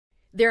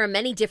There are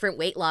many different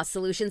weight loss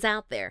solutions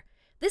out there.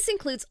 This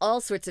includes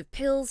all sorts of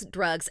pills,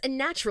 drugs, and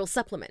natural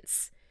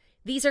supplements.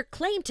 These are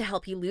claimed to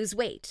help you lose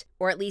weight,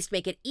 or at least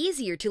make it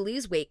easier to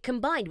lose weight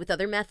combined with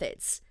other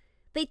methods.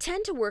 They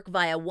tend to work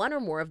via one or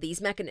more of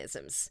these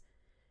mechanisms.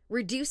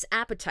 Reduce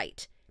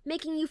appetite,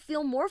 making you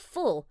feel more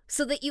full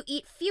so that you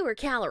eat fewer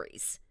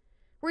calories.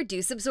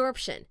 Reduce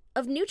absorption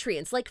of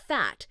nutrients like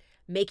fat,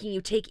 making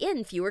you take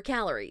in fewer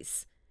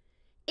calories.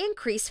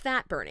 Increase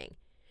fat burning,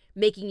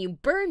 making you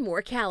burn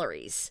more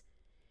calories.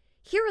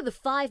 Here are the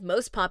 5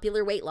 most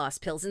popular weight loss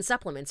pills and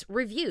supplements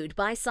reviewed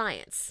by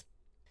science.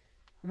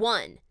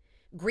 1.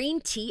 Green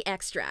tea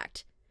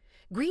extract.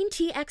 Green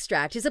tea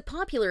extract is a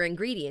popular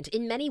ingredient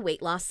in many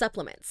weight loss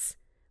supplements.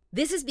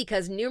 This is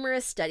because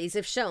numerous studies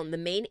have shown the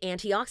main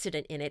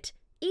antioxidant in it,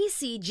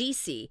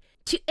 EGCG,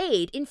 to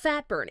aid in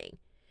fat burning.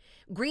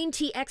 Green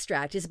tea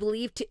extract is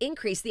believed to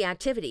increase the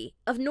activity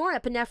of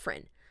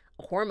norepinephrine,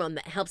 a hormone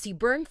that helps you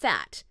burn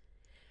fat.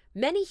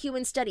 Many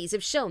human studies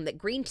have shown that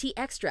green tea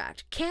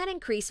extract can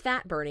increase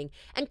fat burning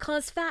and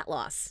cause fat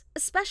loss,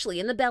 especially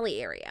in the belly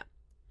area.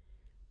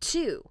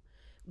 2.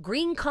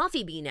 Green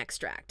coffee bean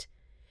extract.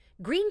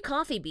 Green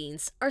coffee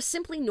beans are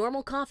simply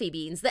normal coffee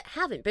beans that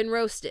haven't been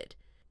roasted.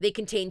 They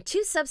contain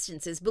 2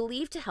 substances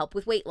believed to help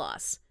with weight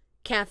loss: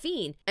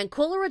 caffeine and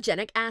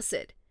chlorogenic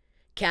acid.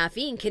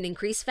 Caffeine can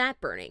increase fat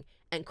burning,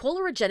 and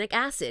chlorogenic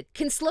acid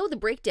can slow the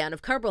breakdown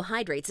of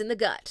carbohydrates in the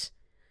gut.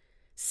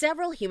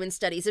 Several human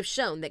studies have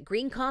shown that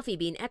green coffee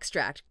bean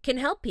extract can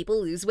help people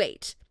lose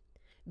weight.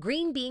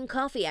 Green bean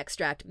coffee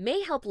extract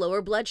may help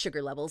lower blood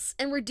sugar levels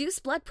and reduce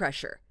blood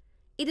pressure.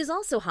 It is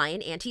also high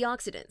in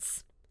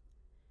antioxidants.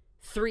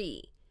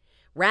 3.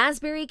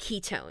 Raspberry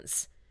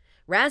ketones.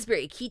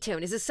 Raspberry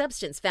ketone is a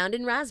substance found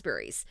in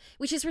raspberries,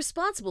 which is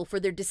responsible for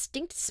their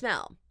distinct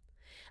smell.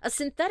 A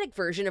synthetic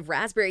version of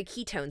raspberry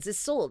ketones is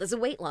sold as a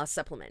weight loss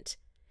supplement.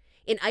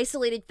 In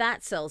isolated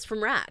fat cells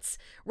from rats,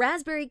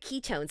 raspberry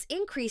ketones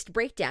increased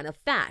breakdown of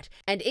fat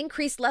and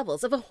increased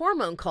levels of a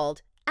hormone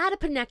called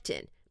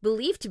adiponectin,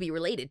 believed to be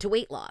related to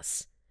weight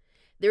loss.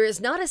 There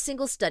is not a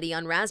single study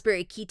on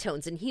raspberry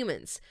ketones in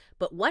humans,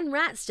 but one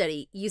rat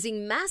study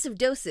using massive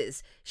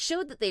doses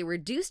showed that they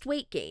reduced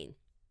weight gain.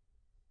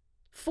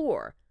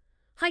 4.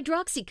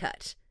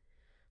 Hydroxycut.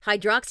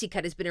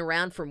 Hydroxycut has been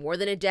around for more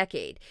than a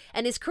decade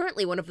and is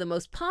currently one of the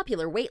most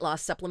popular weight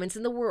loss supplements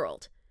in the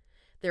world.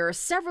 There are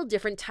several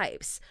different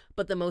types,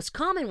 but the most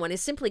common one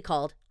is simply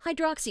called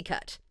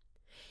Hydroxycut.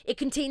 It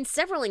contains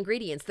several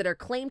ingredients that are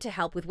claimed to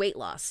help with weight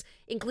loss,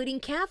 including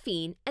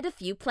caffeine and a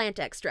few plant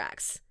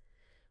extracts.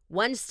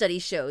 One study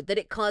showed that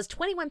it caused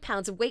 21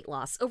 pounds of weight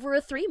loss over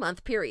a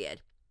 3-month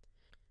period.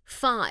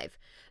 5.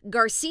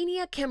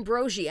 Garcinia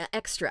Cambogia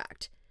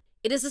extract.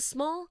 It is a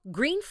small,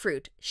 green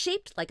fruit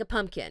shaped like a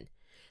pumpkin.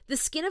 The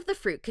skin of the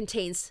fruit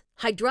contains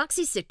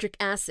hydroxycitric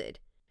acid.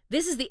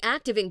 This is the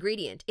active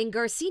ingredient in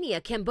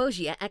Garcinia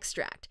Cambogia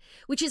extract,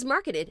 which is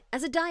marketed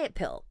as a diet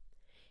pill.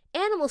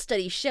 Animal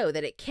studies show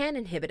that it can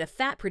inhibit a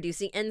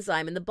fat-producing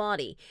enzyme in the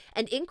body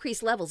and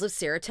increase levels of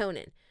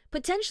serotonin,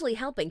 potentially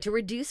helping to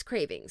reduce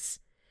cravings.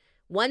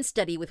 One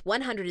study with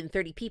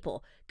 130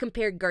 people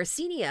compared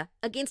Garcinia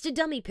against a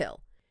dummy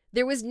pill.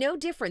 There was no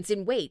difference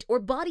in weight or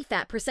body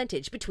fat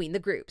percentage between the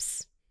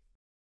groups.